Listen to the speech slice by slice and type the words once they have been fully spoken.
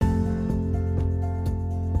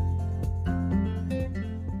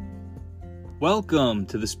Welcome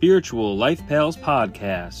to the Spiritual Life Pals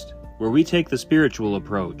podcast, where we take the spiritual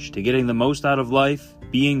approach to getting the most out of life,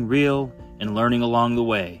 being real, and learning along the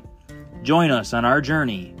way. Join us on our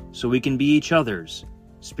journey so we can be each other's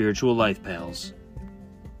spiritual life pals.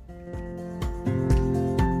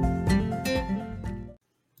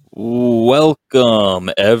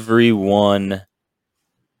 Welcome, everyone,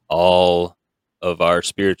 all of our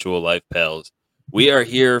spiritual life pals. We are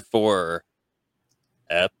here for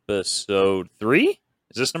episode 3. Is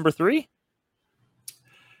this number 3?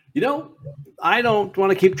 You know, I don't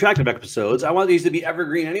want to keep track of episodes. I want these to be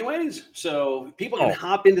evergreen anyways, so people can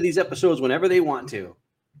hop into these episodes whenever they want to.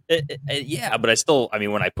 Yeah, but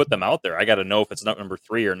when I put them out there, I got to know if it's not number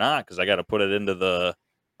 3 or not, because I got to put it into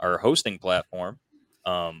our hosting platform.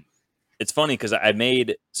 It's funny because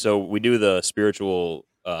we do the spiritual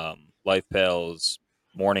Life Pals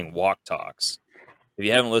morning walk talks. If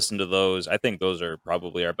you haven't listened to those, I think those are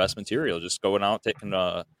probably our best material. Just going out, taking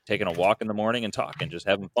a walk in the morning and talking, just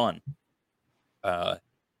having fun.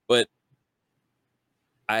 But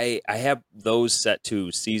I have those set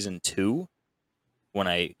to season 2 when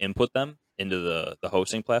I input them into the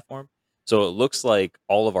hosting platform. So it looks like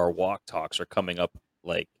all of our walk talks are coming up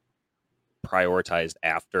like prioritized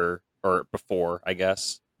after or before, I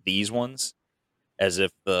guess, these ones, as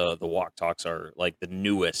if the walk talks are like the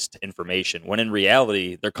newest information, when in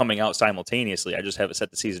reality they're coming out simultaneously. I just have it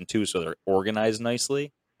set to season 2 so they're organized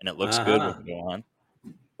nicely and it looks good when we go on.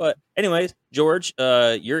 But anyways, George,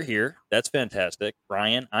 you're here. That's fantastic.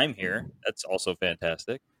 Brian, I'm here. That's also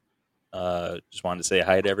fantastic. Just wanted to say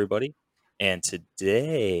hi to everybody. And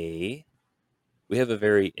today we have a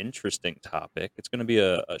very interesting topic. It's going to be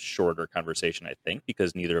a shorter conversation, I think,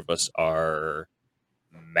 because neither of us are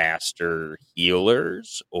master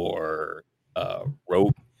healers or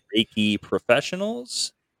Reiki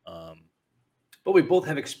professionals. But we both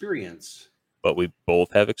have experience.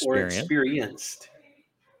 Or experienced.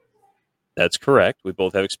 That's correct. We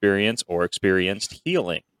both have experience or experienced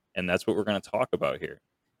healing, and that's what we're going to talk about here.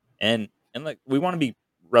 And like, we want to be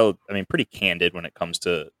pretty candid when it comes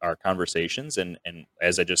to our conversations. And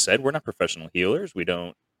as I just said, we're not professional healers. We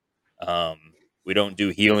don't do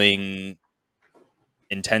healing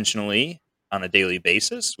intentionally on a daily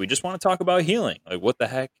basis. We just want to talk about healing. Like, what the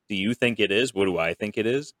heck do you think it is? What do I think it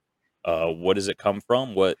is? What does it come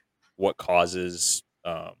from? What causes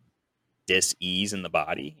dis-ease in the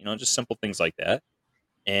body? Just simple things like that.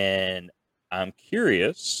 And I'm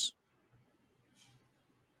curious,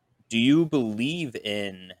 do you believe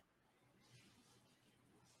in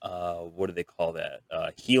what do they call that?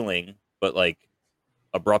 Healing, but like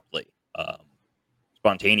abruptly.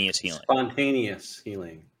 Spontaneous healing.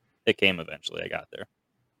 It came eventually. I got there.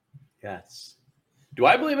 Yes. Do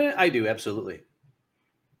I believe in it? I do, absolutely.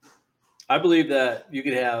 I believe that you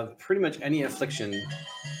could have pretty much any affliction.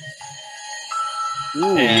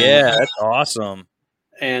 Ooh, yeah, that's awesome.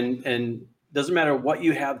 And doesn't matter what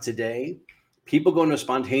you have today, people go into a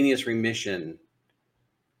spontaneous remission.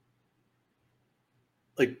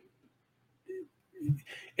 Like,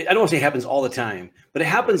 I don't want to say it happens all the time, but it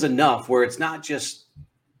happens enough where it's not just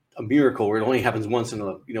a miracle where it only happens once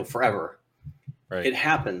in forever. Right. It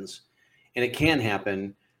happens, and it can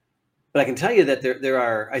happen. But I can tell you that there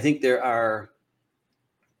are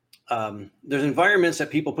there's environments that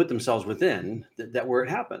people put themselves within that where it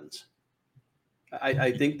happens.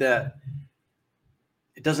 I think that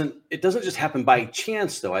it doesn't just happen by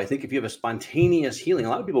chance, though. I think if you have a spontaneous healing, a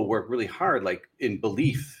lot of people work really hard, like in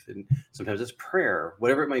belief, and sometimes it's prayer,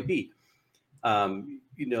 whatever it might be.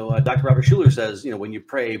 Dr. Robert Schuller says, when you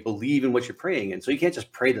pray, believe in what you're praying. And so you can't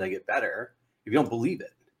just pray that I get better. If you don't believe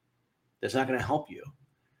it, that's not going to help you.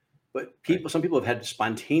 But some people have had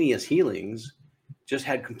spontaneous healings, just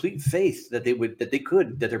had complete faith that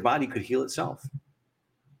their body could heal itself.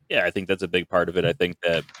 Yeah, I think that's a big part of it. I think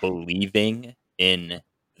that believing in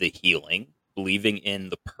the healing, believing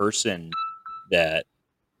in the person that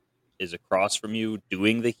is across from you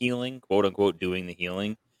doing the healing, quote unquote, doing the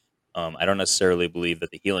healing. I don't necessarily believe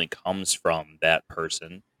that the healing comes from that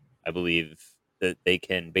person. I believe that they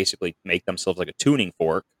can basically make themselves like a tuning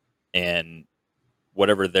fork, and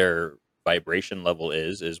whatever their vibration level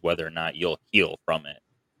is whether or not you'll heal from it.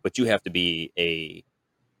 But you have to be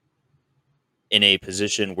in a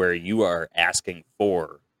position where you are asking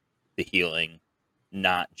for the healing,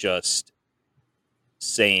 not just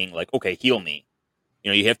saying like, okay, heal me.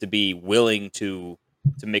 You have to be willing to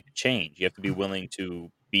make a change. You have to be willing to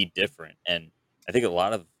be different. And I think a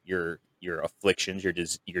lot of your afflictions, your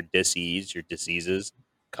dis-ease, your diseases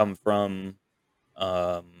come from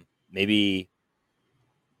maybe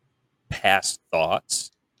past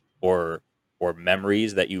thoughts or or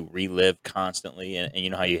memories that you relive constantly, and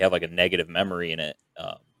you know how you have like a negative memory in it,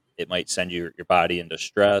 it might send your body into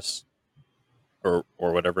stress or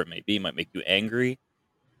whatever it may be, might make you angry.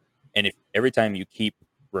 And if every time you keep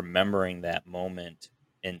remembering that moment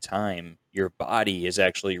in time, your body is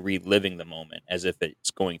actually reliving the moment as if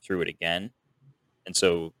it's going through it again. And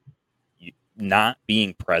so, not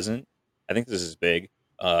being present, I think this is big.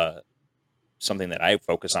 Something that I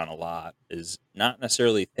focus on a lot is not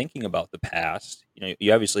necessarily thinking about the past. You know,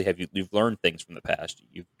 you obviously you've learned things from the past,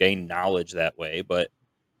 you've gained knowledge that way, but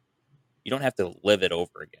you don't have to live it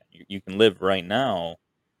over again. You can live right now,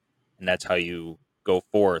 and that's how you go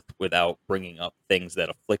forth without bringing up things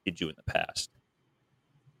that afflicted you in the past.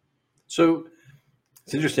 So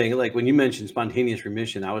it's interesting. Like when you mentioned spontaneous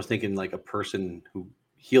remission, I was thinking like a person who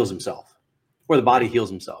heals himself, or the body Right.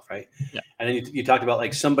 heals himself, right? Yeah. And then you talked about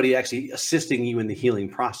like somebody actually assisting you in the healing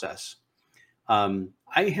process.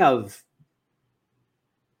 I have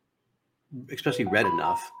especially read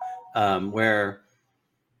enough where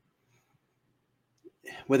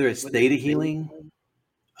whether it's theta healing,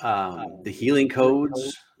 the healing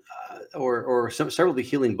codes, or several of the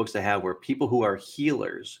healing books I have, where people who are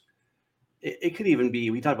healers, it could even be,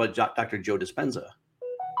 we talked about Dr. Joe Dispenza,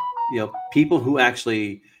 people who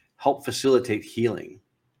actually help facilitate healing.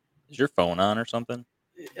 Is your phone on or something?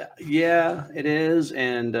 Yeah, it is.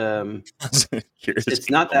 And Curious. it's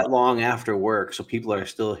not that long after work, so people are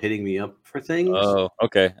still hitting me up for things. Oh,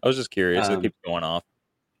 okay. I was just curious. It keeps going off.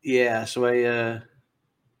 Yeah, so It's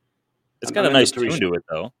I'm got a gonna nice look to tune to it,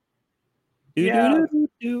 though. Do do yeah, do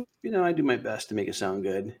do do. I do my best to make it sound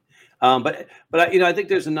good. But I think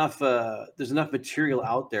there's enough material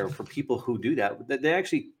out there for people who do that they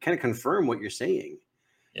actually kind of confirm what you're saying.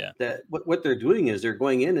 Yeah. That what they're doing is they're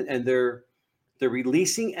going in and they're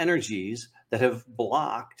releasing energies that have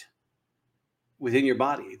blocked within your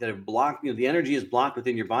body, that have blocked, the energy is blocked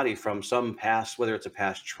within your body from some past, whether it's a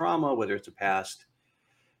past trauma, whether it's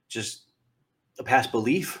just a past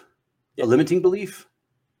belief, Yeah. a limiting belief.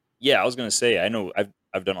 Yeah, I was gonna say, I know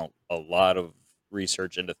I've done a lot of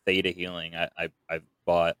research into theta healing. I've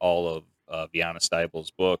bought all of Viana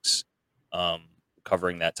Stibel's books, um,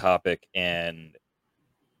 covering that topic, and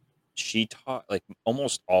she taught like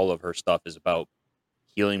almost all of her stuff is about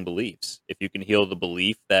healing beliefs. If you can heal the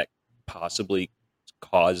belief that possibly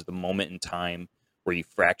caused the moment in time where you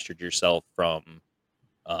fractured yourself from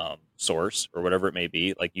source or whatever it may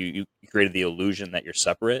be, like you created the illusion that you're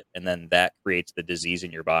separate, and then that creates the disease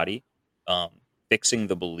in your body. Um, Fixing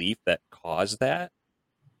the belief that caused that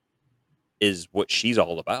is what she's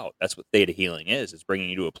all about. That's what theta healing is. It's bringing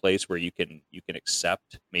you to a place where you can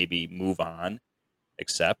accept, maybe move on,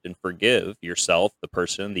 accept and forgive yourself, the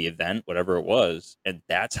person, the event, whatever it was, and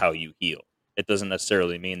that's how you heal. It doesn't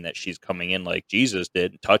necessarily mean that she's coming in like Jesus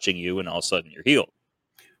did, touching you, and all of a sudden you're healed.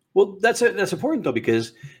 Well, that's important though,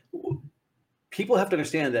 because people have to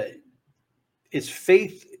understand that it's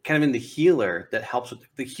faith kind of in the healer that helps.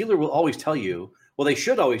 The healer will always tell you, well, they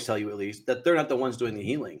should always tell you at least, that they're not the ones doing the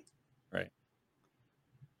healing. Right.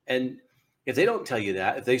 And if they don't tell you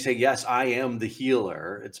that, if they say, yes, I am the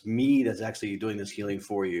healer, it's me that's actually doing this healing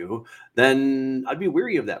for you, then I'd be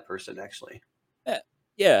weary of that person, actually.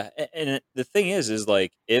 Yeah, the thing is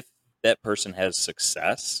like, if that person has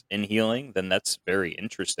success in healing, then that's very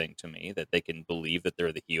interesting to me that they can believe that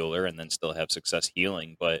they're the healer and then still have success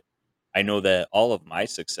healing. But I know that all of my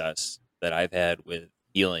success that I've had with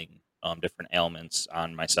healing different ailments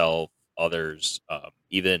on myself, others,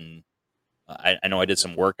 even I know I did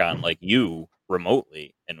some work on like you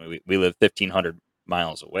remotely, and we live 1,500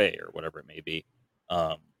 miles away or whatever it may be.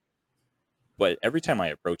 Um, but every time I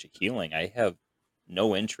approach a healing, I have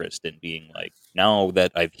no interest in being like, now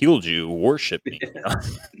that I've healed you, worship me. You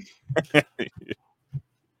know?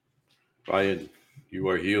 Brian, you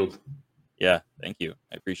are healed. Yeah, thank you.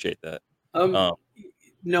 I appreciate that. Um, Um,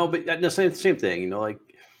 no, but no, same thing. Like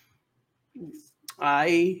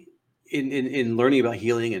I, in learning about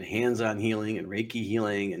healing and hands-on healing and Reiki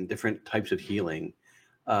healing and different types of healing,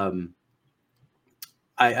 um,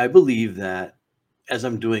 I believe that as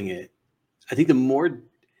I'm doing it, I think the more,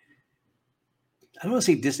 I don't want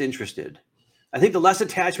to say disinterested, I think the less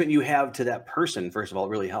attachment you have to that person, first of all,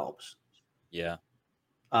 really helps. yeah,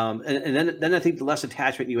 And then I think the less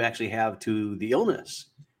attachment you actually have to the illness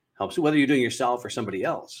helps, whether you're doing yourself or somebody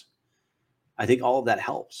else. I think all of that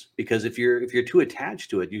helps, because if you're too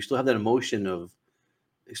attached to it, you still have that emotion of,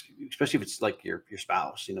 especially if it's like your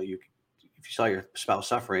spouse. If you saw your spouse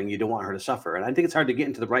suffering, you don't want her to suffer. And I think it's hard to get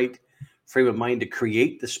into the right frame of mind to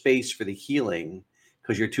create the space for the healing,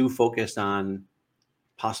 because you're too focused on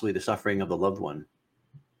possibly the suffering of the loved one.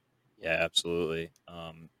 yeah, absolutely.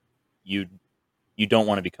 You you don't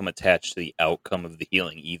want to become attached to the outcome of the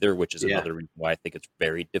healing either, which is Yeah. another reason why I think it's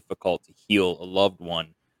very difficult to heal a loved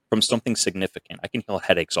one from something significant. I can heal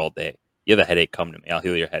headaches all day. You have a headache, come to me. I'll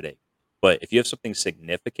heal your headache. But if you have something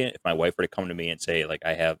significant, if my wife were to come to me and say, like,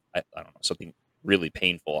 I don't know, something really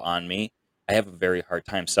painful on me, I have a very hard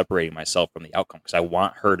time separating myself from the outcome because I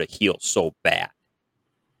want her to heal so bad.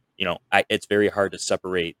 It's very hard to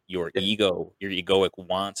separate your Yeah. ego, your egoic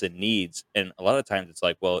wants and needs. And a lot of times it's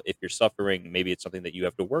like, well, if you're suffering, maybe it's something that you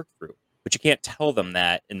have to work through, but you can't tell them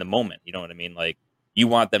that in the moment. You know what I mean? Like, you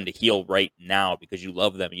want them to heal right now because you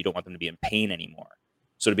love them and you don't want them to be in pain anymore.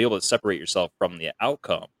 So to be able to separate yourself from the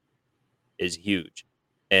outcome is huge.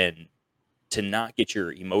 And to not get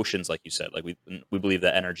your emotions, like you said, like we believe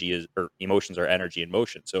that energy is, or emotions are energy in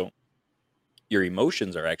motion. So your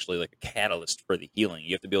emotions are actually like a catalyst for the healing.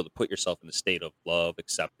 You have to be able to put yourself in a state of love,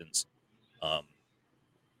 acceptance, um,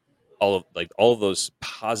 all of those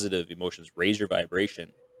positive emotions, raise your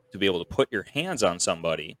vibration to be able to put your hands on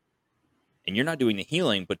somebody, and you're not doing the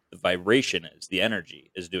healing, but the vibration is, the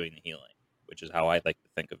energy is doing the healing, which is how I like to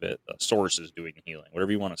think of it. The source is doing the healing,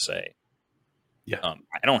 whatever you want to say. Yeah.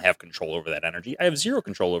 I don't have control over that energy. I have zero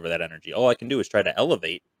control over that energy. All I can do is try to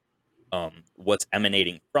elevate what's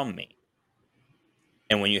emanating from me.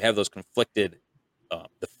 And when you have those conflicted,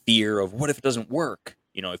 the fear of what if it doesn't work?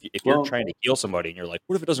 If you're Well, trying to heal somebody and you're like,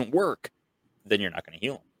 what if it doesn't work? Then you're not going to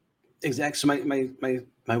heal them. exactly. So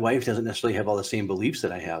my wife doesn't necessarily have all the same beliefs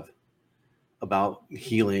that I have about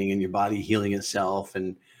healing and your body healing itself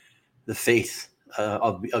and the faith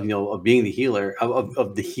of being the healer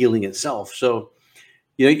of the healing itself. So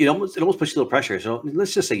it almost puts you a little pressure. So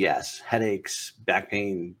let's just say yes, headaches, back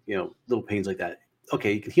pain, little pains like that.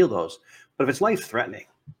 Okay, you can heal those. But if it's life threatening,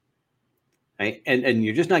 right, and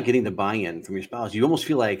you're just not getting the buy-in from your spouse, you almost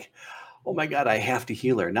feel like, oh my God, I have to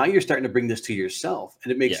heal her. Now you're starting to bring this to yourself,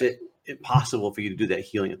 and it makes Yeah. it impossible for you to do that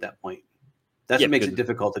healing at that point. That's Yeah. what makes it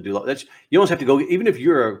difficult to do. That's You almost have to go, even if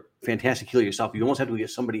you're a fantastic healer yourself, you almost have to get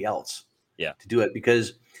somebody else Yeah. to do it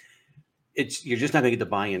because you're just not going to get the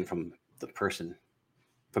buy-in from the person,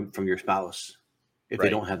 from your spouse, if they Right.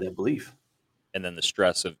 don't have that belief. And then the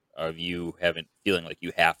stress of you feeling like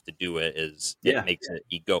you have to do it it Yeah. makes it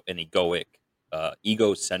an egoic,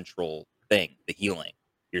 ego central thing, the healing.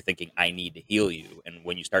 You're thinking, I need to heal you. And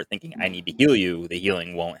when you start thinking, I need to heal you, the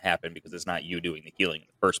healing won't happen because it's not you doing the healing in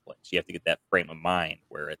the first place. You have to get that frame of mind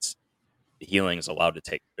where the healing is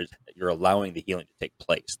you're allowing the healing to take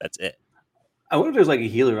place. That's it. I wonder if there's like a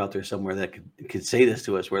healer out there somewhere that could say this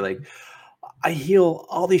to us, where like, I heal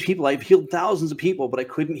all these people. I've healed thousands of people, but I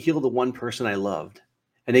couldn't heal the one person I loved.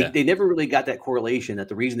 And Yeah. they never really got that correlation that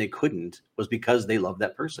the reason they couldn't was because they loved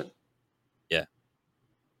that person. Yeah.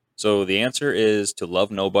 So the answer is to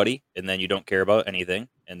love nobody, and then you don't care about anything,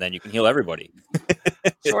 and then you can heal everybody.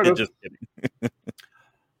 Sort of. Just kidding.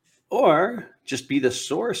 Or just be the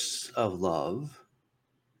source of love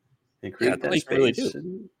and Yeah, create that's all that you can really do. space.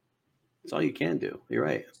 And that's all you can do. You're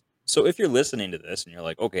right. So if you're listening to this and you're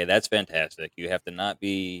like, okay, that's fantastic. You have to not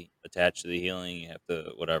be attached to the healing. You have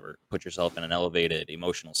to, whatever, put yourself in an elevated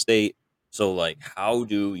emotional state. So, like, how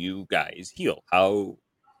do you guys heal?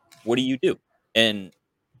 What do you do? And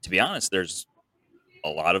to be honest, there's a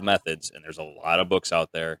lot of methods and there's a lot of books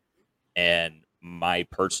out there. And my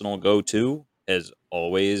personal go to is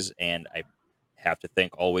always, and I have to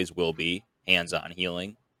think always will be, hands on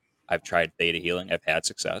healing. I've tried theta healing, I've had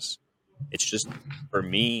success. It's just, for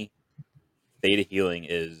me, theta healing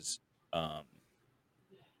is um,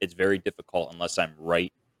 it's very difficult unless I'm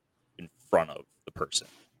right in front of the person,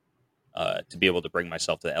 to be able to bring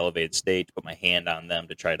myself to the elevated state, to put my hand on them,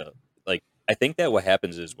 to try to, like, I think that what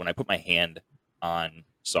happens is when I put my hand on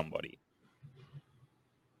somebody,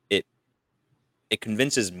 it it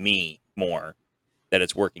convinces me more that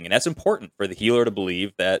it's working, and that's important for the healer to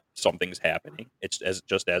believe that something's happening. It's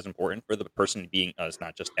just as important for the person being, it's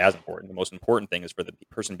not just as important, the most important thing is for the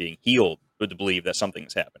person being healed to believe that something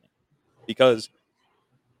is happening, because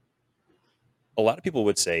a lot of people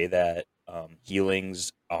would say that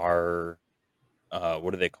healings are,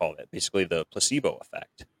 what do they call it? Basically, the placebo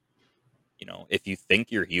effect. If you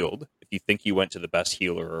think you're healed, if you think you went to the best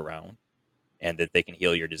healer around and that they can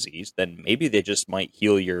heal your disease, then maybe they just might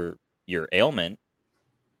heal your ailment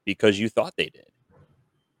because you thought they did.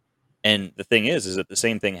 And the thing is that the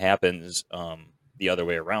same thing happens the other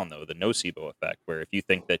way around, though, the nocebo effect, where if you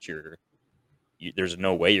think that there's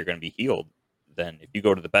no way you're going to be healed, then if you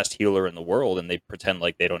go to the best healer in the world and they pretend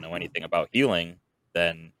like they don't know anything about healing,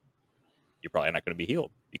 then you're probably not going to be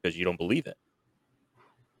healed because you don't believe it.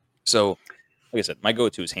 So, like I said, my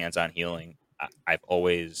go-to is hands-on healing. I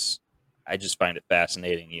just find it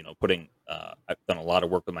fascinating. I've done a lot of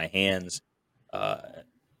work with my hands. uh,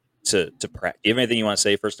 to practice. Do you have anything you want to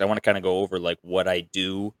say first? I want to kind of go over like what I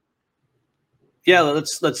do. Yeah,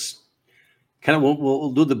 let's kind of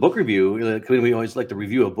we'll do the book review. We always like to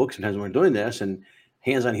review a book sometimes when we're doing this, and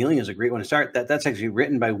Hands-on Healing is a great one to start. That's actually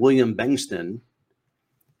written by William Bengston,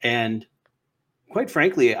 and quite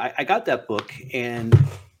frankly, I got that book, and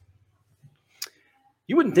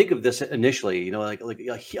you wouldn't think of this initially, like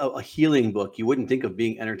a healing book. You wouldn't think of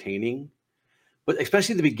being entertaining, but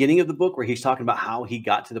especially the beginning of the book where he's talking about how he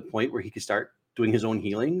got to the point where he could start doing his own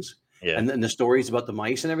healings, Yeah, and then the stories about the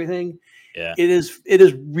mice and everything. yeah, It is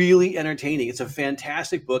really entertaining. It's a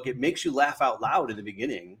fantastic book. It makes you laugh out loud in the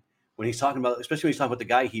beginning when he's talking about, especially when he's talking about the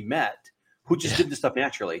guy he met who just yeah, did this stuff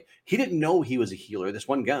naturally. He didn't know he was a healer. This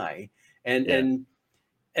one guy, and yeah,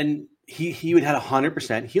 he would had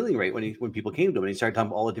 100% healing rate when people came to him, and he started talking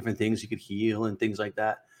about all the different things he could heal and things like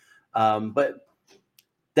that. But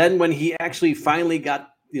then when he actually finally got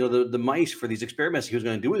the mice for these experiments he was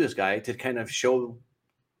going to do with this guy to kind of show,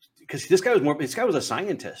 because this guy was a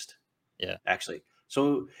scientist yeah, actually.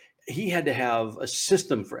 So he had to have a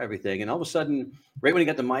system for everything. And all of a sudden, right when he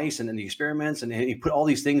got the mice and then the experiments and he put all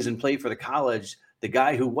these things in play for the college, the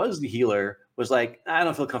guy who was the healer was like, I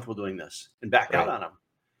don't feel comfortable doing this, and backed out right. on him.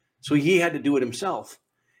 So he had to do it himself.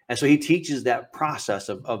 And so he teaches that process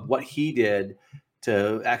of what he did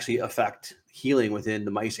to actually affect healing within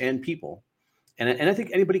the mice and people. And I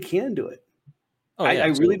think anybody can do it. Oh I yeah, really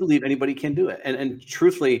absolutely. believe anybody can do it. And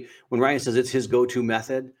truthfully, when Ryan says it's his go-to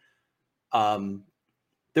method, um,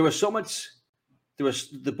 there was so much.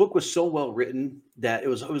 The book was so well written that it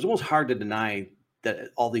was almost hard to deny that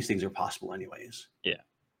all these things are possible, anyways. Yeah,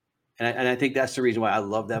 And I think that's the reason why I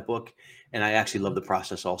love that book, and I actually love the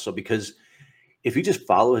process also, because if you just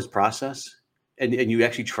follow his process and you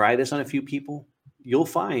actually try this on a few people, you'll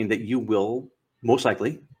find that you will most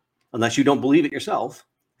likely, unless you don't believe it yourself.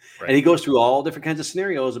 And right. he goes through all different kinds of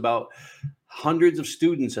scenarios about hundreds of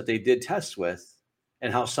students that they did tests with,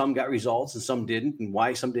 and how some got results and some didn't, and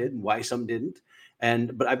why some did and why some didn't.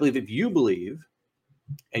 But I believe if you believe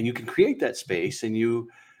and you can create that space, and you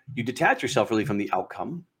detach yourself really from the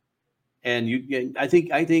outcome, and I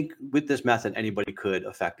think with this method anybody could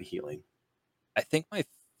affect the healing. I think my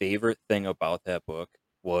favorite thing about that book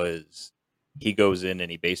was he goes in and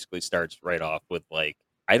he basically starts right off with like,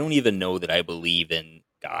 I don't even know that I believe in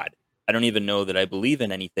God. I don't even know that I believe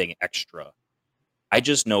in anything extra. I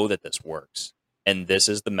just know that this works. And this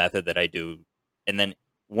is the method that I do. And then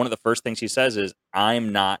one of the first things he says is,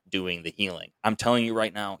 I'm not doing the healing. I'm telling you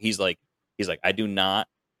right now, he's like, I do not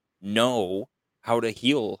know how to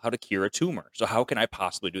heal, how to cure a tumor. So how can I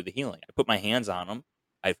possibly do the healing? I put my hands on them.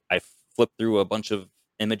 I flip through a bunch of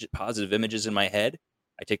positive images in my head.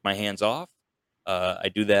 I take my hands off. I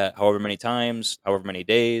do that however many times, however many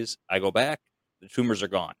days. I go back. The tumors are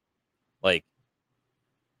gone. Like,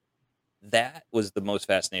 that was the most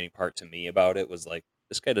fascinating part to me about it, was like,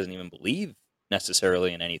 this guy doesn't even believe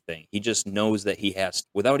necessarily in anything. He just knows that he has,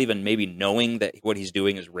 without even maybe knowing that what he's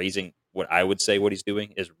doing is raising, what I would say what he's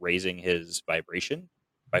doing is raising his vibration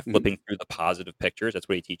by Mhm. flipping through the positive pictures. That's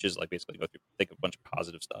what he teaches, like basically go through, think of a bunch of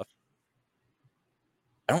positive stuff.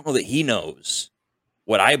 I don't know that he knows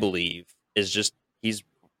what I believe is just he's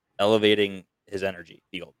elevating his energy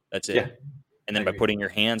field. That's it. Yeah, And I then by agree. putting your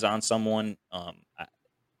hands on someone,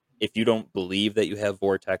 if you don't believe that you have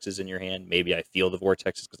vortexes in your hand, maybe I feel the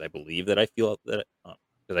vortexes because I believe that I feel that,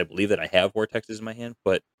 because I believe that I have vortexes in my hand.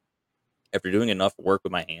 But after doing enough work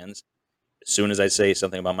with my hands, as soon as I say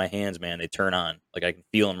something about my hands, man, they turn on. Like, I can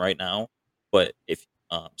feel them right now. But if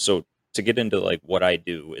so, to get into like what I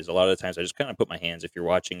do is, a lot of the times I just kind of put my hands. If you're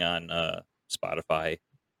watching on Spotify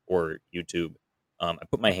or YouTube, I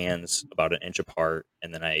put my hands about an inch apart,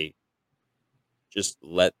 and then I just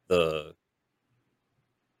let the,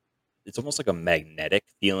 it's almost like a magnetic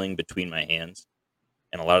feeling between my hands,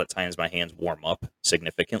 and a lot of times my hands warm up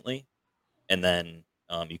significantly, and then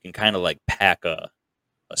you can kind of like pack a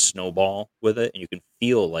snowball with it, and you can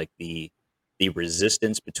feel like the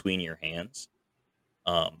resistance between your hands.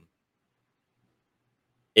 um,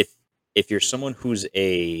 if if you're someone who's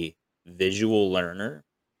a visual learner,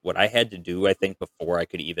 what I had to do, I think, before I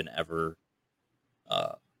could even ever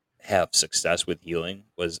uh, have success with healing,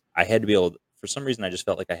 was I had to be able to, for some reason I just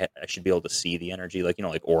felt like I should be able to see the energy, like,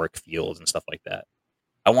 like auric fields and stuff like that.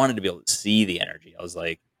 I wanted to be able to see the energy. I was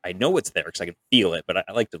like, I know it's there because I can feel it, but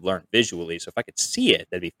I like to learn visually. So if I could see it,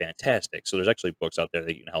 that'd be fantastic. So there's actually books out there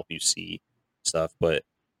that can help you see stuff. But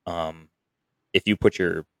um, if you put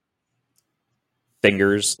your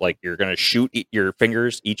fingers, like you're gonna shoot your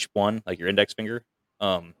fingers, each one, like your index finger,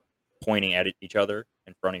 um, pointing at each other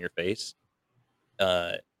in front of your face.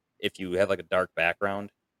 Uh, if you have like a dark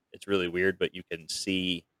background, it's really weird, but you can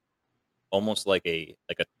see almost like a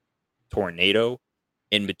tornado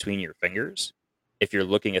in between your fingers if you're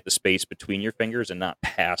looking at the space between your fingers and not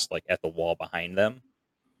past like at the wall behind them.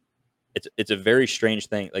 It's a very strange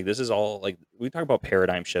thing. Like this is all like we talk about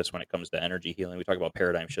paradigm shifts when it comes to energy healing. We talk about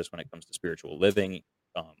paradigm shifts when it comes to spiritual living.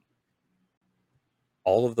 Um,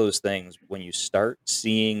 all of those things, when you start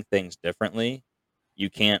seeing things differently, you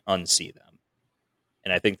can't unsee them.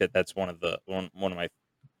 And I think that that's one of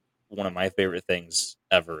my favorite things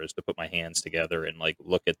ever is to put my hands together and like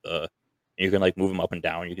look at you can like move them up and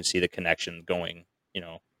down. You can see the connection going. You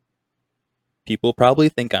know, people probably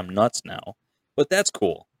think I'm nuts now, but that's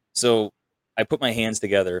cool. So I put my hands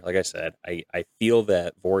together. Like I said, I feel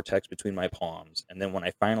that vortex between my palms. And then when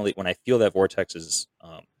I feel that vortex is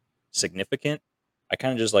significant, I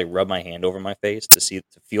kind of just like rub my hand over my face to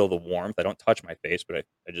feel the warmth. I don't touch my face, but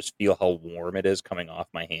I just feel how warm it is coming off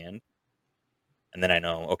my hand. And then I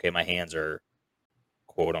know, okay, my hands are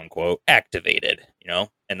quote unquote activated, you know?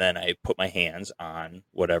 And then I put my hands on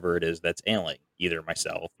whatever it is that's ailing, either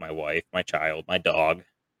myself, my wife, my child, my dog.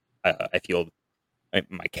 I feel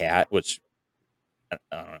my cat, which I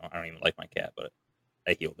don't know, I don't even like my cat, but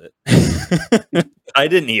I healed it. I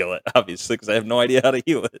didn't heal it, obviously, because I have no idea how to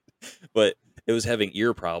heal it. But it was having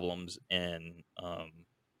ear problems, and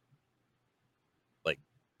like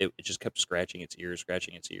it just kept scratching its ears,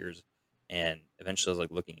 and eventually I was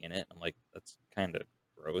like looking in it. I'm like, that's kind of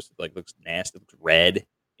gross. It like looks nasty, it looks red,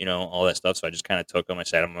 you know, all that stuff. So I just kind of took them. I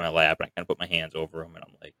sat them on my lap, and I kind of put my hands over them, and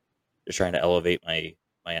I'm like, just trying to elevate my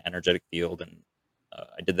energetic field, and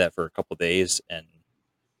I did that for a couple days, and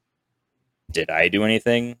did I do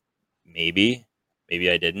anything? Maybe. Maybe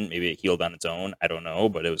I didn't. Maybe it healed on its own. I don't know,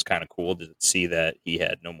 but it was kind of cool to see that he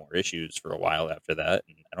had no more issues for a while after that.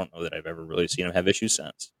 And I don't know that I've ever really seen him have issues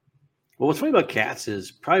since. Well, what's funny about cats is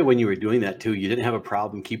probably when you were doing that too, you didn't have a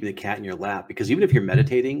problem keeping the cat in your lap because even if you're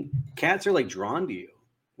meditating, cats are like drawn to you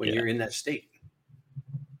when Yeah. you're in that state.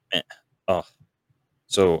 Oh,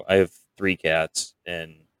 so I have 3 cats,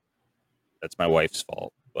 and that's my wife's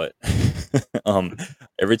fault. But um,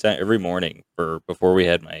 every morning before we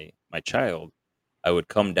had my child, I would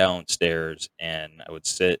come downstairs and I would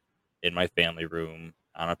sit in my family room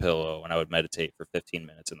on a pillow and I would meditate for 15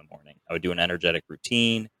 minutes in the morning. I would do an energetic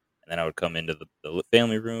routine, and then I would come into the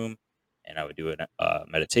family room and I would do a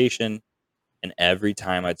meditation. And every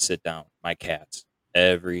time I'd sit down, my cats,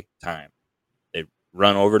 every time they'd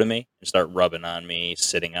run over to me and start rubbing on me,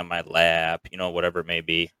 sitting on my lap, you know, whatever it may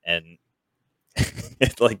be. And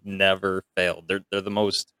it like never failed. They're the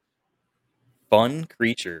most fun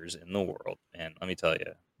creatures in the world, and let me tell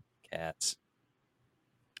you, cats.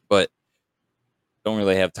 But don't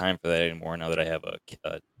really have time for that anymore now that I have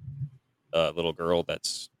a little girl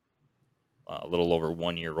that's a little over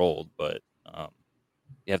 1 year old. But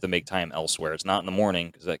you have to make time elsewhere. It's not in the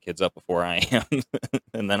morning because that kid's up before I am,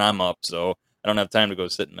 and then I'm up, so I don't have time to go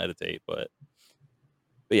sit and meditate. But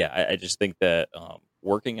yeah, I just think that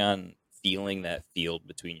working on feeling that field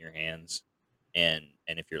between your hands, and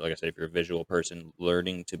if you're like I said, if you're a visual person,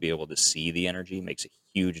 learning to be able to see the energy makes a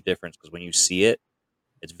huge difference because when you see it,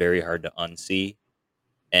 it's very hard to unsee.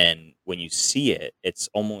 And when you see it, it's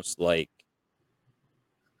almost like,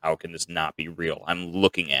 how can this not be real? I'm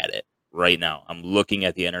looking at it right now. I'm looking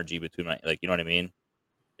at the energy between my, like, you know what I mean?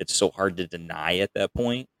 It's so hard to deny at that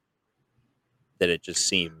point that it just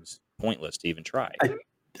seems pointless to even try. I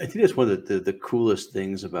think that's one of the coolest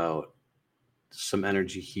things about some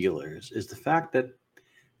energy healers is the fact that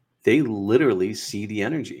they literally see the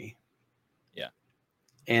energy. Yeah.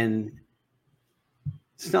 And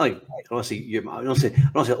it's not like I don't say,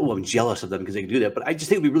 oh, I'm jealous of them because they can do that. But I just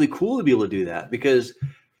think it'd be really cool to be able to do that because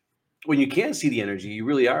when you can't see the energy, you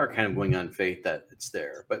really are kind of going on faith that it's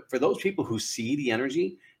there. But for those people who see the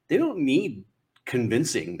energy, they don't need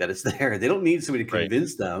convincing that it's there. They don't need somebody to Right.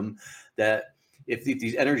 convince them that if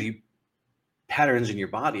these energy patterns in your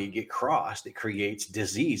body get crossed, it creates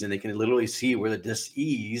disease, and they can literally see where the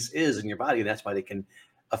disease is in your body. And that's why they can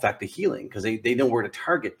affect the healing because they know where to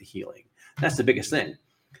target the healing. That's the biggest thing.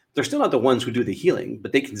 They're still not the ones who do the healing,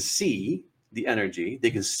 but they can see the energy. They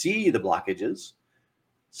can see the blockages.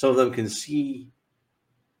 Some of them can see,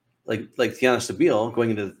 like Tiana Stabile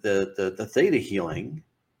going into the theta healing,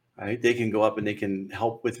 right? They can go up and they can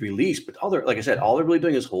help with release. But like I said, all they're really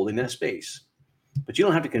doing is holding that space. But you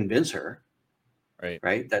don't have to convince her,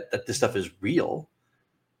 right? That this stuff is real.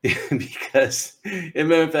 Because, in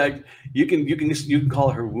matter of fact, you can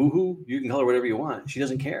call her woohoo, you can call her whatever you want. She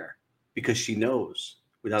doesn't care because she knows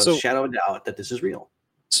without a shadow of doubt that this is real.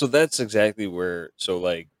 So that's exactly where. So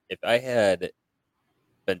like, if I had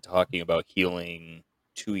been talking about healing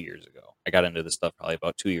 2 years ago. I got into this stuff probably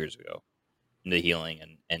about 2 years ago, into healing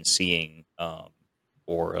and seeing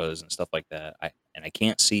auras and stuff like that. I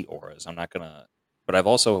can't see auras. I'm not gonna, but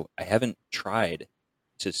I haven't tried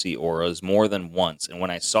to see auras more than once. And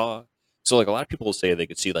when I saw, so like a lot of people say they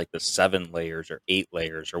could see like the 7 layers or 8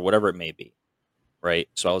 layers or whatever it may be, right?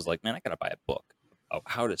 So I was like, man, I gotta buy a book of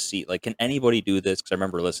how to see. Like, can anybody do this? Because I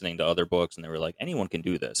remember listening to other books, and they were like, anyone can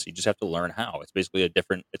do this. You just have to learn how. It's basically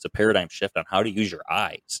it's a paradigm shift on how to use your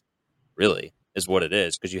eyes. Really, is what it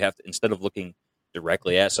is. Because you have to, instead of looking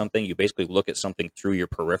directly at something, you basically look at something through your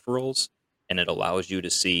peripherals, and it allows you to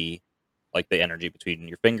see like the energy between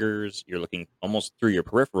your fingers. You're looking almost through your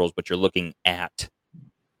peripherals, but you're looking at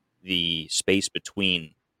the space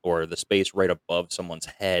between, or the space right above someone's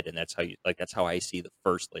head, and that's how I see the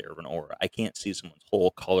first layer of an aura. I can't see someone's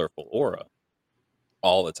whole colorful aura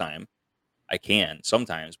all the time. I can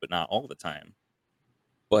sometimes, but not all the time.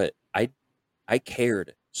 But I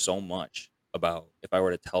cared so much about, if I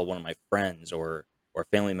were to tell one of my friends or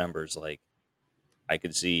family members, like, I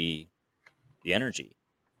could see the energy,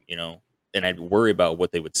 you know, and I'd worry about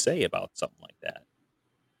what they would say about something like that.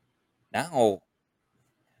 Now,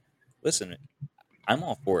 listen, I'm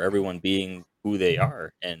all for everyone being who they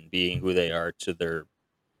are and being who they are to their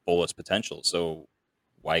fullest potential. So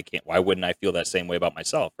why wouldn't I feel that same way about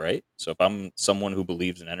myself, right? So if I'm someone who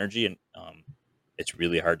believes in energy, and it's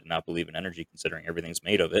really hard to not believe in energy considering everything's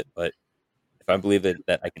made of it, but if I believe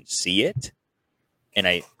that I can see it, and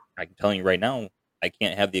I'm telling you right now, I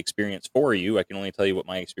can't have the experience for you. I can only tell you what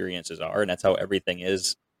my experiences are, and that's how everything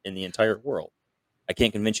is in the entire world. I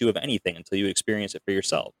can't convince you of anything until you experience it for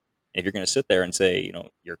yourself. And if you're going to sit there and say,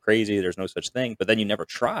 you're crazy, there's no such thing, but then you never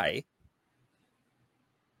try,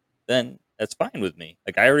 then that's fine with me.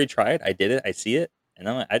 Like, I already tried, I did it, I see it, and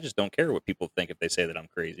then I just don't care what people think if they say that I'm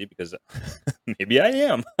crazy, because maybe I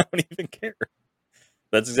am. I don't even care.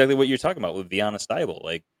 That's exactly what you're talking about with Viana Stibel.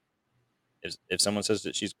 Like, if someone says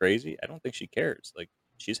that she's crazy, I don't think she cares. Like,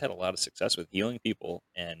 she's had a lot of success with healing people,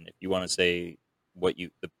 and if you want to say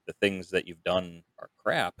the things that you've done are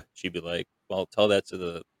crap, she'd be like, well, tell that to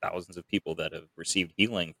the thousands of people that have received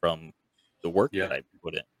healing from the work Yeah, that I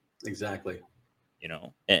put in. exactly.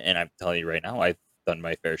 And I'm telling you right now, I've done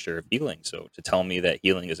my fair share of healing. So to tell me that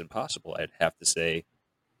healing is impossible, I'd have to say,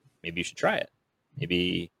 maybe you should try it.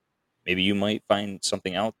 Maybe you might find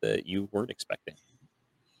something out that you weren't expecting.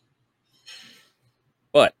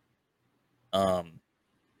 But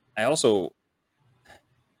I also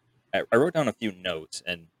I wrote down a few notes,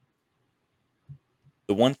 and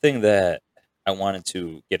the one thing that I wanted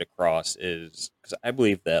to get across is, because I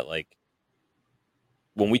believe that, like,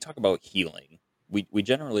 when we talk about healing, we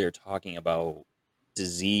generally are talking about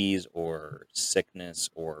disease or sickness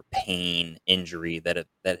or pain, injury that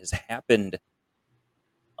has happened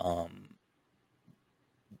um,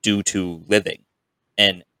 due to living,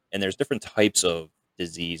 and there's different types of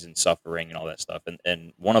disease and suffering and all that stuff,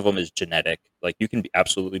 and one of them is genetic. Like, you can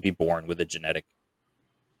absolutely be born with a genetic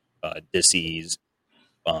disease,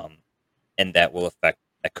 um, and that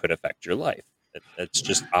could affect your life. That's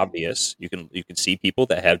just obvious. You can see people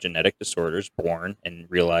that have genetic disorders born and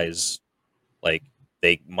realize, like,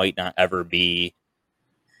 they might not ever be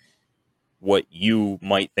what you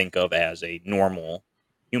might think of as a normal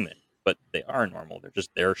human, but they are normal. They're just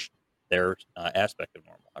their aspect of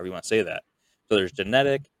normal. However you want to say that. So there's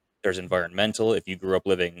genetic, there's environmental. If you grew up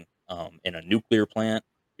living in a nuclear plant,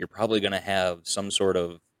 you're probably going to have some sort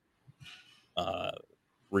of uh,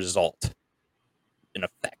 result, an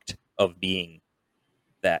effect of being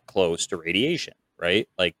that close to radiation, right?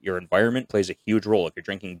 Like, your environment plays a huge role. If you're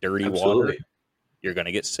drinking dirty water, Absolutely. you're going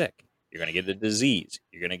to get sick. You're going to get a disease.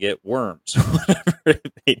 You're going to get worms, whatever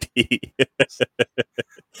it may be.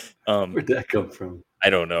 Where'd that come from? I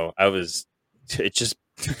don't know. It just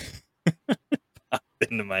popped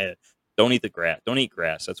into my head. Don't eat the grass. Don't eat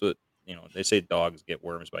grass. That's what, they say dogs get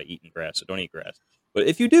worms by eating grass. So don't eat grass. But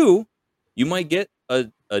if you do, you might get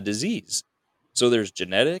a disease. So there's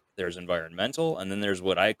genetic, there's environmental, and then there's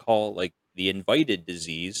what I call, like, the invited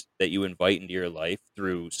disease that you invite into your life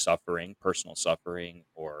through suffering, personal suffering,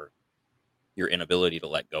 or your inability to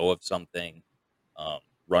let go of something, um,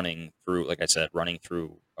 running through, like I said, running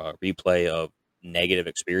through a replay of negative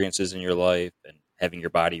experiences in your life and having your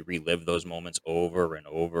body relive those moments over and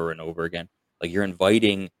over and over again. Like, you're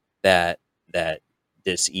inviting that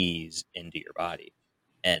dis-ease into your body.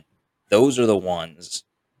 And those are the ones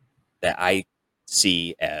that I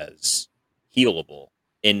see as healable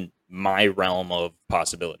in my realm of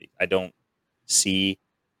possibility. I don't see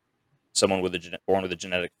someone born with a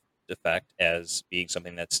genetic defect as being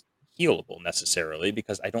something that's healable necessarily,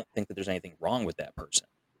 because I don't think that there's anything wrong with that person.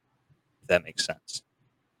 If that makes sense.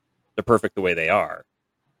 they're perfect the way they are.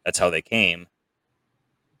 That's how they came.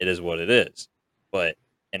 It is what it is. But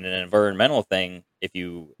in an environmental thing, if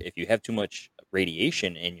you have too much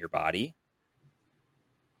radiation in your body,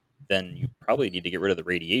 then you probably need to get rid of the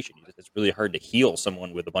radiation. It's really hard to heal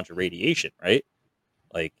someone with a bunch of radiation, right?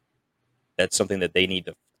 Like that's something that they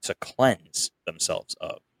need to cleanse themselves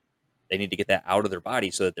of. They need to get that out of their body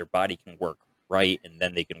so that their body can work right, and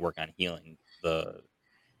then they can work on healing the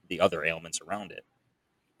other ailments around it.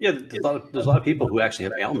 Yeah, there's a lot of people who actually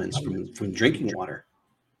have ailments from drinking water.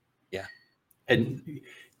 Yeah. And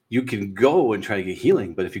you can go and try to get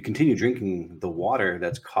healing, but if you continue drinking the water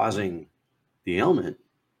that's causing the ailment,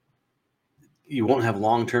 you won't have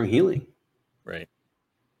long-term healing. Right.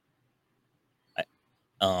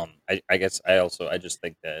 I guess I just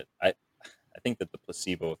think that I think that the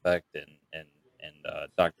placebo effect and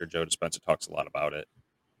Dr. Joe Dispenza talks a lot about it.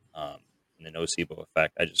 And the nocebo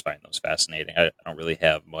effect, I just find those fascinating. I don't really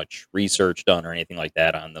have much research done or anything like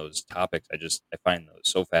that on those topics. I find those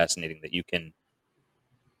so fascinating that you can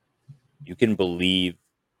believe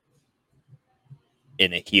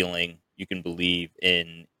in a healing, you can believe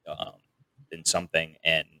in something,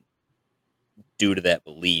 and due to that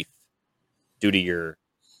belief, due to your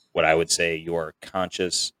what I would say your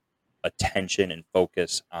conscious attention and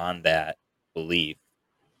focus on that belief,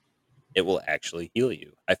 it will actually heal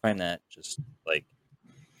you. I find that just like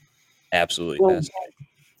absolutely fascinating.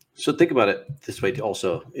 So think about it this way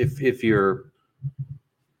also. If you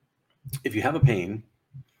have a pain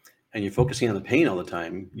and you're focusing on the pain all the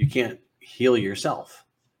time, you can't heal yourself.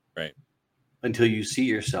 Right. Until you see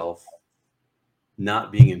yourself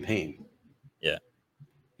not being in pain. Yeah.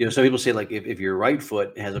 Some people say like if your right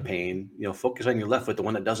foot has a pain, focus on your left foot, the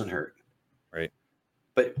one that doesn't hurt. Right.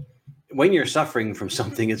 But when you're suffering from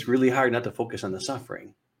something, it's really hard not to focus on the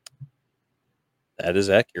suffering. That is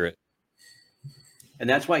accurate. And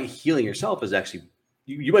that's why healing yourself is actually,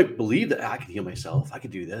 you might believe that I can heal myself, I can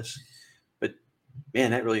do this, but man,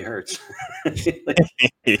 that really hurts.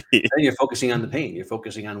 Then you're focusing on the pain, you're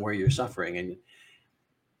focusing on where you're suffering. And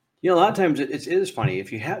a lot of times it is funny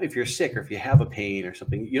if you're sick or if you have a pain or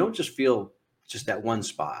something, you don't just feel just that one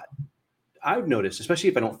spot. I've noticed, especially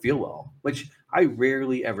if I don't feel well, which I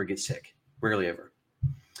rarely ever get sick, rarely ever.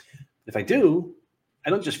 If I do, I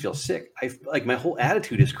don't just feel sick. I like my whole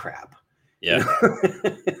attitude is crap. Yeah.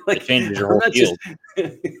 Like it changes your whole field.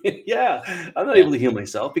 Yeah. I'm not able to heal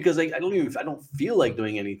myself because I don't feel like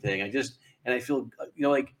doing anything. I feel,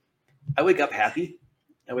 like I wake up happy.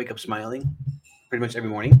 I wake up smiling pretty much every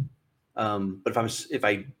morning. But if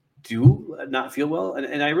I do not feel well,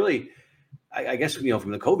 and I really, I guess,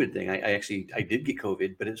 from the COVID thing, I did get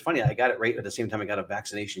COVID, but it's funny. I got it right at the same time I got a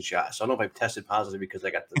vaccination shot. So I don't know if I tested positive because I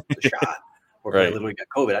got the shot or if I literally got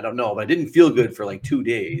COVID. I don't know, but I didn't feel good for like 2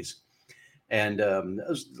 days. And that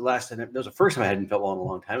was the last time. That was the first time I hadn't felt well in a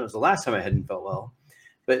long time. It was the last time I hadn't felt well,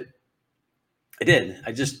 but I did.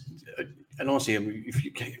 I don't want to say if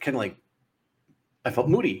you kind of like, I felt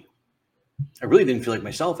moody. I really didn't feel like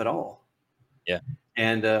myself at all. Yeah.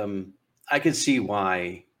 And I could see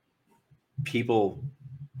why people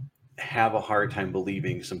have a hard time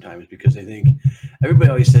believing sometimes because they think everybody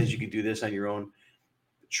always says you can do this on your own.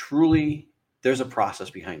 Truly, there's a process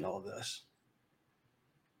behind all of this.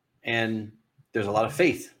 And there's a lot of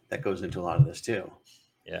faith that goes into a lot of this too.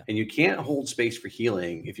 Yeah. And you can't hold space for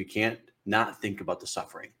healing if you can't not think about the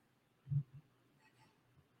suffering.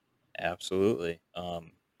 Absolutely.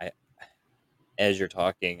 As you're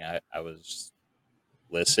talking, I was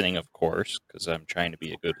listening, of course, because I'm trying to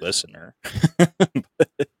be a good listener.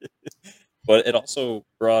 But it also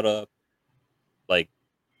brought up like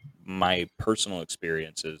my personal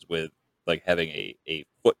experiences with like having a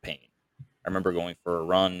foot pain. I remember going for a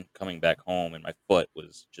run, coming back home, and my foot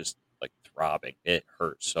was just like throbbing. It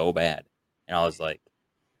hurt so bad, and I was like,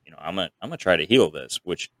 I'm gonna try to heal this,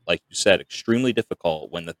 which, like you said, extremely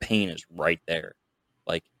difficult when the pain is right there.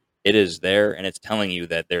 Like it is there, and it's telling you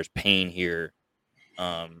that there's pain here.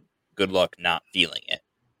 Good luck not feeling it,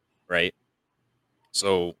 right?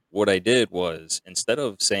 So what I did was instead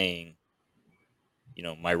of saying,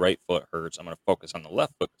 my right foot hurts, I'm going to focus on the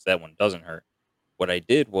left foot because that one doesn't hurt. What I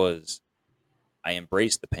did was I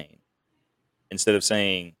embraced the pain instead of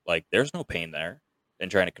saying like, there's no pain there and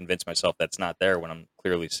trying to convince myself that's not there when I'm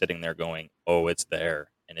clearly sitting there going, oh, it's there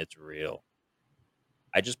and it's real.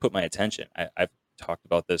 I just put my attention. I've talked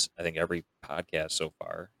about this, I think, every podcast so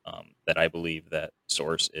far, that I believe that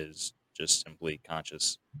source is just simply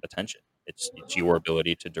conscious attention. It's your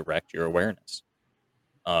ability to direct your awareness.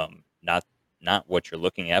 Not what you're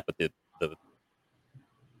looking at, but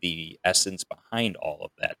the essence behind all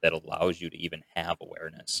of that allows you to even have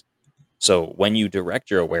awareness. So when you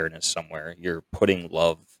direct your awareness somewhere, you're putting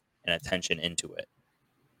love and attention into it.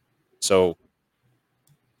 So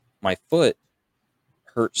my foot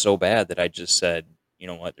hurt so bad that I just said, you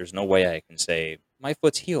know what, there's no way I can say, my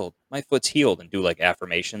foot's healed, and do like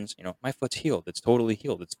affirmations, my foot's healed. It's totally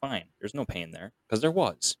healed. It's fine. There's no pain there. Because there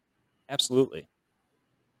was. Absolutely.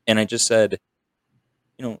 And I just said,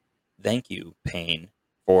 you know, thank you, pain,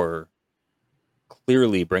 for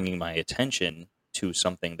clearly bringing my attention to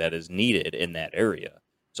something that is needed in that area.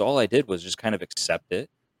 So all I did was just kind of accept it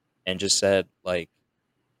and just said, like,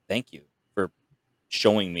 thank you for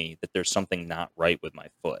showing me that there's something not right with my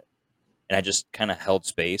foot. And I just kind of held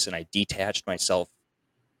space and I detached myself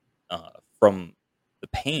from the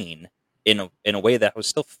pain in a way that I was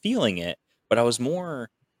still feeling it, but I was more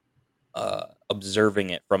observing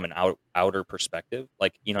it from an outer perspective.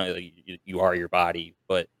 Like, like, you are your body,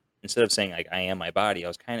 but instead of saying like I am my body, I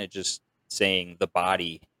was kind of just saying the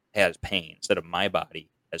body has pain instead of my body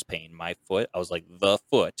has pain. My foot, I was like, the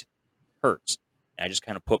foot hurts. And I just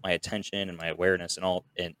kind of put my attention and my awareness and all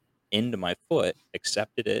and into my foot,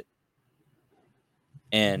 accepted it,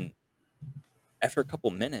 and after a couple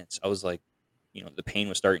minutes, I was like, the pain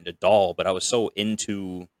was starting to dull, but I was so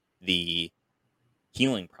into the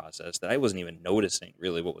healing process that I wasn't even noticing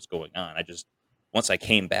really what was going on. Once I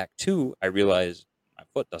came back to, I realized my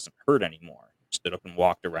foot doesn't hurt anymore. Stood up and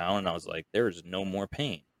walked around, and I was like, there is no more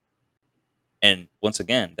pain. And once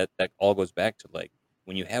again, that all goes back to, like,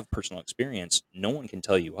 when you have personal experience, no one can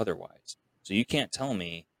tell you otherwise. So you can't tell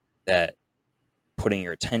me that putting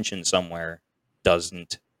your attention somewhere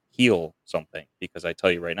doesn't heal something, because I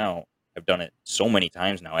tell you right now, I've done it so many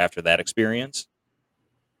times now after that experience.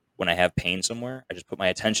 When I have pain somewhere, I just put my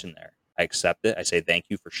attention there. I accept it. I say thank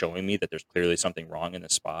you for showing me that there's clearly something wrong in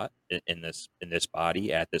this spot, in this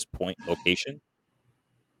body, at this point location,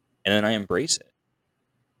 and then I embrace it.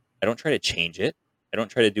 I don't try to change it. I don't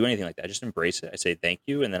try to do anything like that. I just embrace it. I say thank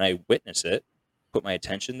you, and then I witness it, put my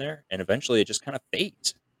attention there, and eventually it just kind of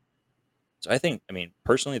fades. So I think, I mean,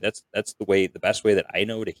 personally, that's the best way that I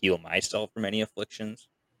know to heal myself from any afflictions.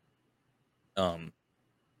 Um,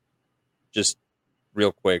 just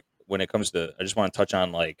real quick, when it comes to, I just want to touch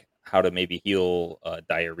on like how to maybe heal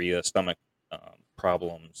diarrhea, stomach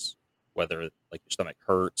problems, whether like your stomach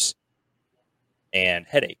hurts, and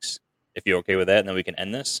headaches. If you're okay with that, and then we can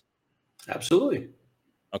end this. Absolutely.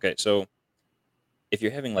 Okay, so if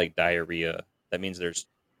you're having like diarrhea, that means there's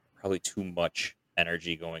probably too much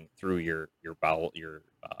energy going through your bowel, your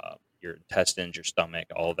intestines, your stomach.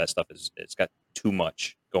 All of that stuff it's got too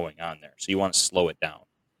much going on there. So you want to slow it down.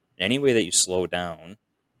 And any way that you slow down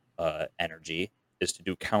energy is to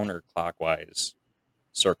do counterclockwise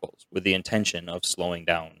circles with the intention of slowing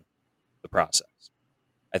down the process.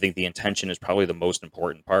 I think the intention is probably the most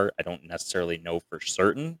important part. I don't necessarily know for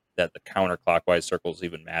certain that the counterclockwise circles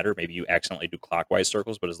even matter. Maybe you accidentally do clockwise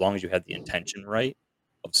circles, but as long as you have the intention right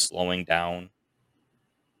of slowing down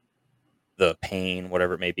the pain,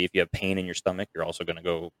 whatever it may be. If you have pain in your stomach, you're also going to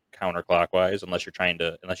go counterclockwise, unless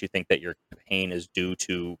you think that your pain is due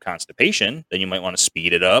to constipation, then you might want to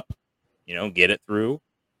speed it up, get it through.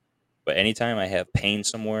 But anytime I have pain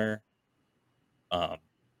somewhere,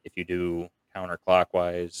 if you do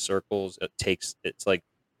counterclockwise circles,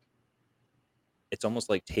 it's almost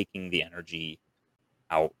like taking the energy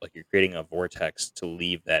out, like you're creating a vortex to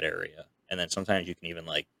leave that area. And then sometimes you can even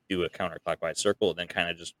like do a counterclockwise circle and then kind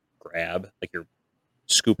of just grab, like you're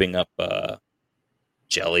scooping up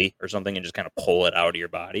jelly or something, and just kind of pull it out of your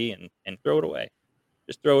body and throw it away.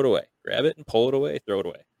 Just throw it away. Grab it and pull it away, throw it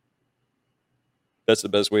away. That's the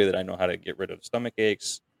best way that I know how to get rid of stomach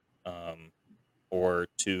aches. Or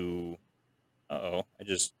to, I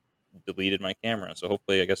just deleted my camera. So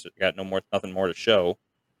hopefully, I guess it got nothing more to show.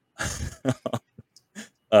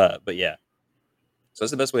 But yeah, so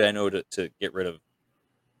that's the best way I know to get rid of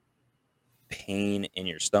pain in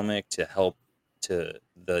your stomach, to help to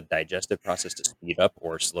the digestive process to speed up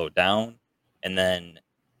or slow down. And then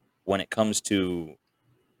when it comes to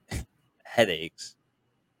headaches,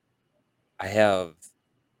 I have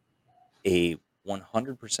a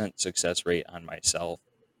 100% success rate on myself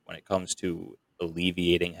when it comes to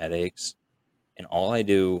alleviating headaches. And all I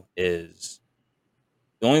do is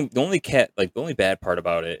the only bad part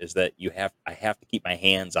about it is that I have to keep my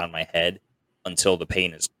hands on my head until the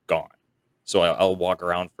pain is gone. So I'll walk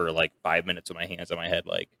around for like 5 minutes with my hands on my head,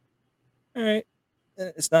 like, all right,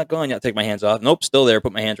 it's not gone yet. I'll take my hands off. Nope, still there.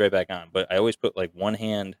 Put my hands right back on. But I always put like one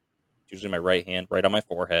hand, usually my right hand, right on my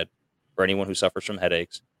forehead for anyone who suffers from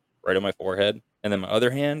headaches, right on my forehead. And then my other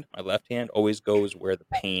hand, my left hand, always goes where the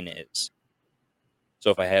pain is. So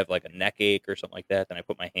if I have like a neck ache or something like that, then I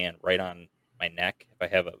put my hand right on my neck. If I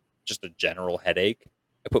have a just a general headache,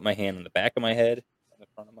 I put my hand in the back of my head, in the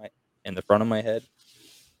front of my head,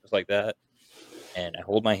 just like that, and I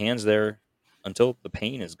hold my hands there until the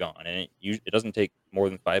pain is gone. And it doesn't take more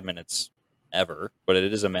than 5 minutes ever, but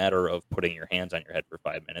it is a matter of putting your hands on your head for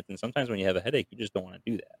 5 minutes. And sometimes when you have a headache, you just don't want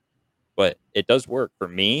to do that. But it does work for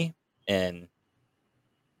me, and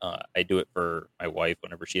I do it for my wife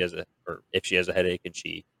whenever she has or if she has a headache and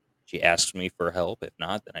she asks me for help. If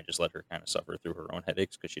not, then I just let her kind of suffer through her own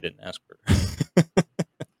headaches because she didn't ask for it.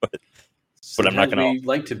 but I'm not Sometimes gonna. we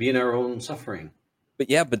like to be in our own suffering. But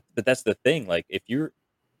yeah, but that's the thing. Like if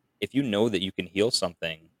you know that you can heal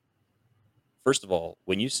something, first of all,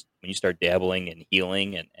 when you start dabbling in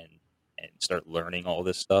healing and start learning all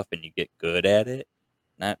this stuff and you get good at it,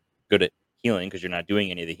 not good at healing because you're not doing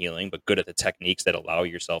any of the healing, but good at the techniques that allow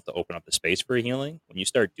yourself to open up the space for healing. When you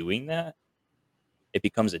start doing that, it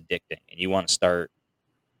becomes addicting, and you want to start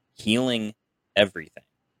healing everything.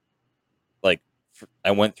 Like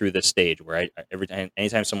I went through this stage where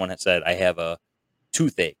anytime someone had said I have a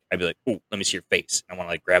toothache, I'd be like, "Oh, let me see your face." I want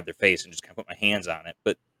to like grab their face and just kind of put my hands on it,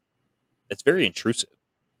 but it's very intrusive,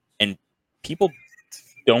 and people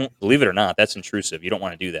don't believe it or not. That's intrusive. You don't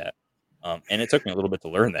want to do that, and it took me a little bit to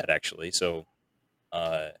learn that actually. So,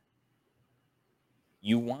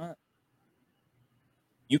 you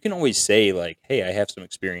can always say like, "Hey, I have some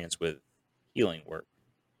experience with healing work,"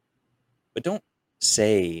 but don't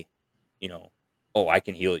say, you know, "Oh, I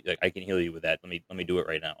can heal you. Like I can heal you with that. Let me do it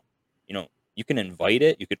right now." You can invite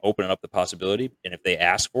it. You can open up the possibility, and if they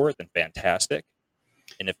ask for it, then fantastic.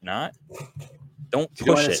 And if not, don't Do you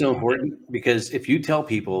know why push that's it. so important? Because if you tell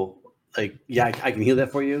people like, "Yeah, I can heal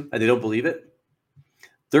that for you," and they don't believe it,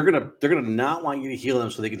 they're gonna not want you to heal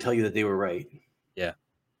them so they can tell you that they were right. Yeah,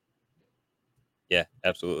 yeah,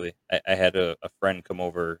 absolutely. I had a friend come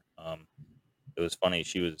over. It was funny.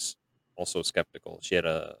 She was also skeptical. She had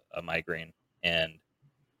a migraine, and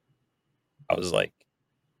I was like,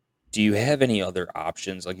 "Do you have any other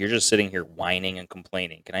options? Like, you're just sitting here whining and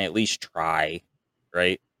complaining. Can I at least try?"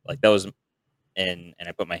 Right? Like that was, and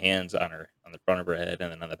I put my hands on the front of her head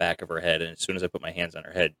and then on the back of her head. And as soon as I put my hands on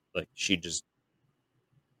her head, like she just,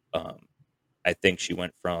 um, I think she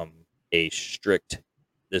went from a strict,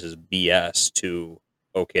 "This is BS" to,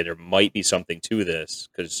 "Okay, there might be something to this."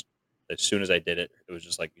 Because as soon as I did it, it was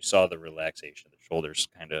just like you saw the relaxation, the shoulders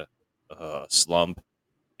kind of slump,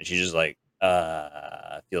 and she's just like,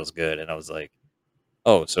 feels good." And I was like,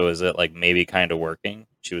 "Oh, so is it like maybe kind of working?"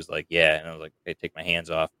 She was like, "Yeah." And I was like, "Okay, take my hands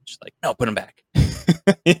off." She's like, "No, put them back."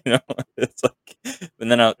 you know, it's like,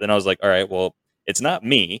 and then I was like, "All right, well, it's not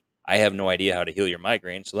me. I have no idea how to heal your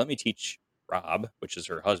migraine. So let me teach Rob," which is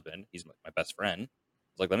her husband. He's my best friend. I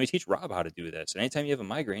was like, "Let me teach Rob how to do this." And anytime you have a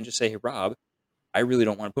migraine, just say, "Hey, Rob, I really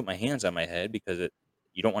don't want to put my hands on my head because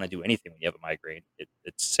you don't want to do anything when you have a migraine.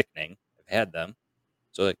 It's sickening. I've had them.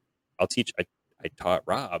 So like, I'll teach. I taught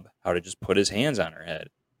Rob how to just put his hands on her head,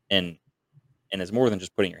 and it's more than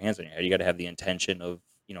just putting your hands on your head. You got to have the intention of,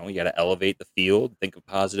 you got to elevate the field, think of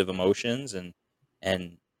positive emotions, and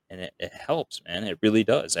it helps, man. It really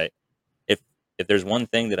does. If if there's one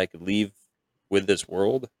thing that I could leave with this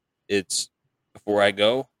world, it's before I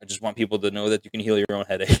go, I just want people to know that you can heal your own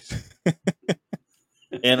headaches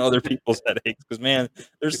and other people's headaches. Because man,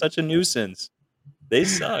 they're such a nuisance. They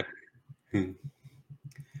suck.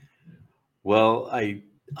 Well, I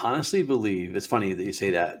honestly believe it's funny that you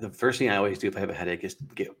say that. The first thing I always do if I have a headache is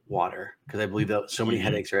get water because I believe that so many Mhm.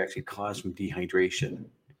 headaches are actually caused from dehydration.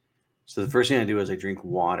 So the first thing I do is I drink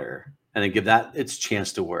water and I give that its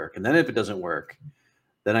chance to work. And then if it doesn't work,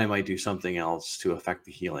 then I might do something else to affect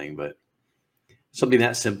the healing, but something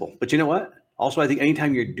that simple. But you know what? Also, I think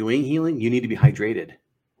anytime you're doing healing, you need to be hydrated.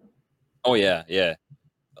 Oh yeah, yeah.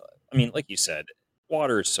 I mean, like you said,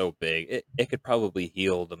 water is so big. It could probably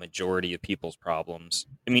heal the majority of people's problems.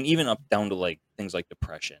 I mean, even up down to like things like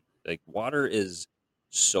depression. Like water is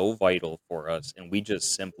so vital for us, and we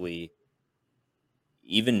just simply,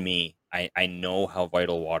 even me, I know how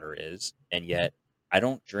vital water is, and yet I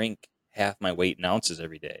don't drink half my weight in ounces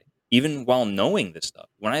every day. Even while knowing this stuff.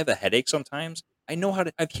 When I have a headache sometimes, I know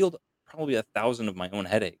I've healed probably 1,000 of my own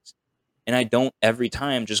headaches. And I don't every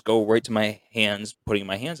time just go right to my hands, putting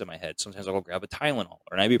my hands on my head. Sometimes I'll go grab a Tylenol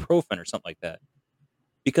or an ibuprofen or something like that.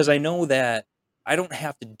 Because I know that I don't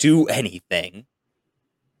have to do anything,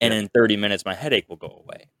 and Yeah. in 30 minutes my headache will go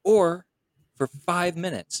away. Or for 5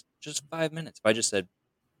 minutes, just 5 minutes. If I just said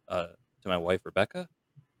to my wife Rebecca,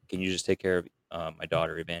 "Can you just take care of my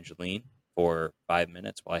daughter Evangeline for 5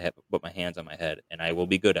 minutes while I have put my hands on my head, and I will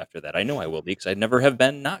be good after that." I know I will be because I never have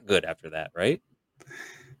been not good after that, right?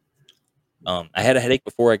 I had a headache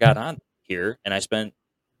before I got on here, and I spent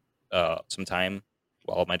some time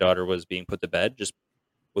while my daughter was being put to bed, just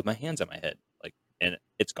with my hands on my head, like, and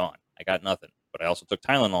it's gone. I got nothing. But I also took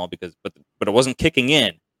Tylenol but it wasn't kicking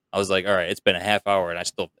in. I was like, all right, it's been a half hour and I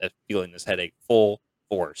still am feeling this headache full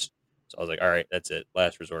force. So I was like, all right, that's it.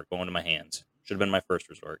 Last resort, going to my hands. Should have been my first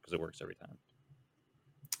resort because it works every time.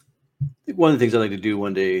 I think one of the things I'd like to do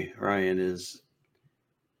one day, Ryan, is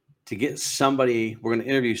to get somebody. We're going to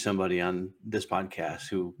interview somebody on this podcast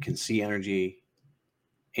who can see energy,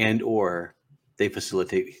 and or they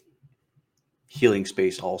facilitate healing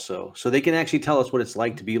space also, so they can actually tell us what it's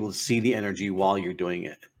like to be able to see the energy while you're doing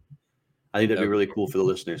it. I think that'd be really cool for the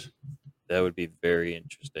listeners. That would be very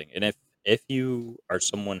interesting. And if you are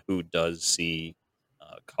someone who does see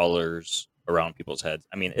colors around people's heads,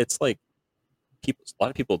 I mean, it's like a lot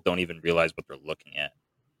of people don't even realize what they're looking at.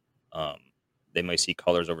 They might see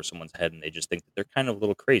colors over someone's head and they just think that they're kind of a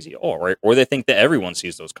little crazy. Or they think that everyone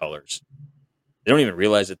sees those colors. They don't even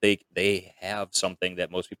realize that they have something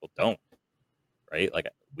that most people don't, right? Like,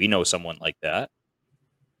 we know someone like that.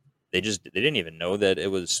 They didn't even know that it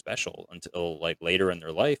was special until like later in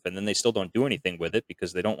their life, and then they still don't do anything with it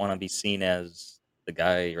because they don't want to be seen as the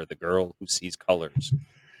guy or the girl who sees colors.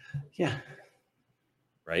 Yeah.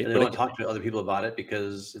 Right. And they don't talk to other people about it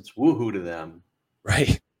because it's woohoo to them.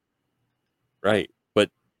 Right. Right.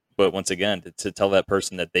 But once again, to tell that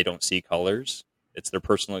person that they don't see colors, it's their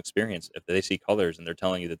personal experience. If they see colors and they're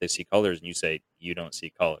telling you that they see colors and you say you don't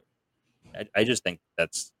see color, I just think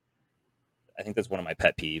that's one of my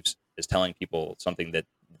pet peeves, is telling people something that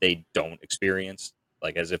they don't experience,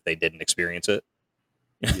 like as if they didn't experience it.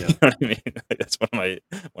 Yeah. You know what I mean? That's one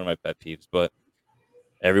of my pet peeves. But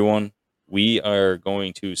everyone, we are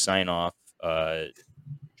going to sign off.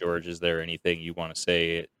 George, is there anything you want to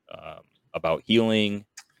say about healing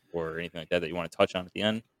or anything like that you want to touch on at the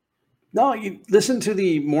end? No, you listen to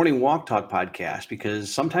the Morning Walk Talk podcast,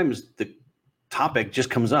 because sometimes the topic just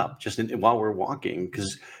comes up while we're walking,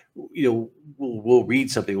 because we'll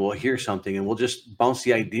read something, we'll hear something, and we'll just bounce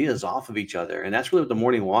the ideas off of each other. And that's really what the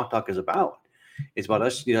Morning Walk Talk is about. It's about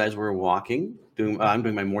us, as we're walking, I'm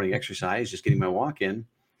doing my morning exercise, just getting my walk in.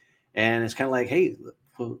 And it's kind of like, hey,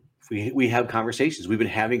 we have conversations. We've been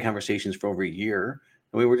having conversations for over a year.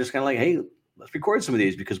 And we were just kind of like, hey, let's record some of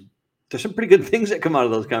these, because there's some pretty good things that come out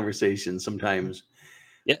of those conversations sometimes.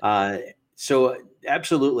 Yeah. So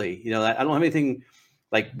absolutely, I don't have anything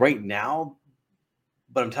like right now,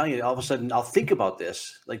 but I'm telling you, all of a sudden I'll think about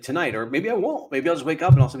this like tonight, or maybe I won't. Maybe I'll just wake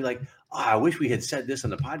up and I'll be like, oh, I wish we had said this on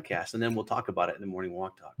the podcast, and then we'll talk about it in the Morning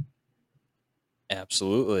Walk Talk.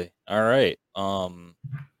 Absolutely. All right.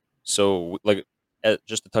 So like,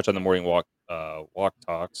 just to touch on the morning walk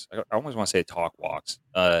talks, I always want to say talk walks.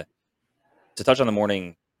 To touch on the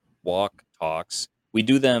morning walk talks, we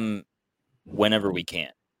do them whenever we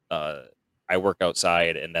can. I work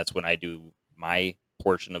outside, and that's when I do my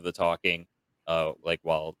portion of the talking. Like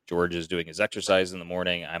while George is doing his exercise in the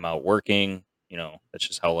morning, I'm out working. That's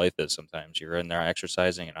just how life is. Sometimes you're in there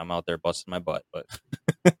exercising, and I'm out there busting my butt. But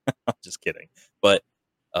I'm just kidding. But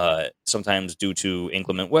sometimes, due to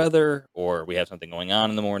inclement weather, or we have something going on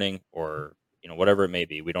in the morning, or whatever it may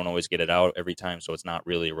be, we don't always get it out every time, so it's not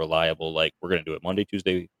really reliable. Like, we're going to do it Monday,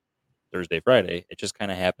 Tuesday, Thursday, Friday. It just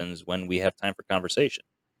kind of happens when we have time for conversation.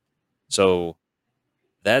 So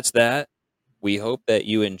that's that. We hope that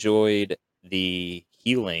you enjoyed the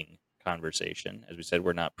healing conversation. As we said,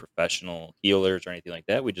 we're not professional healers or anything like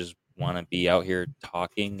that. We just want to be out here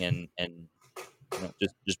talking and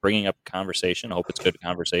just bringing up conversation. I hope it's good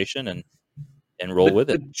conversation, and roll with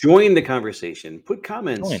it. Join the conversation. Put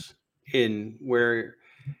comments in wherever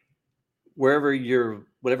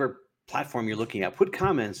whatever platform you're looking at. Put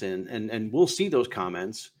comments in, and we'll see those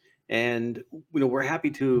comments. And we're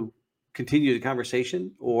happy to continue the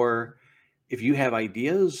conversation. Or if you have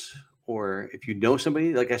ideas, or if you know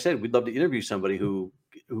somebody, like I said, we'd love to interview somebody who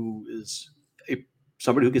is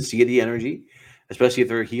somebody who can see the energy, especially if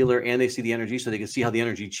they're a healer and they see the energy, so they can see how the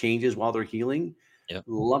energy changes while they're healing. Yep.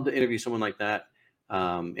 Love to interview someone like that.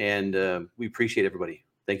 And we appreciate everybody.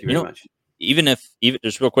 Thank you very much. Even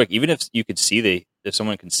just real quick, even if you could see if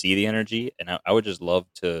someone can see the energy, and I would just love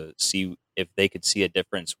to see if they could see a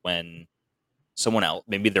difference when someone else,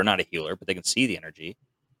 maybe they're not a healer, but they can see the energy,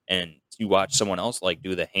 and you watch someone else like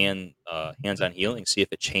do the hands-on healing, see if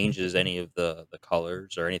it changes any of the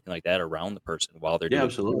colors or anything like that around the person while they're doing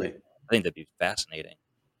absolutely. It. I think that'd be fascinating.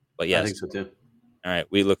 But yes, I think so too. All right,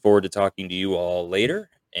 we look forward to talking to you all later,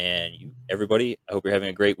 and everybody, I hope you're having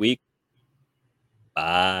a great week.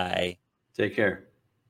 Bye. Take care.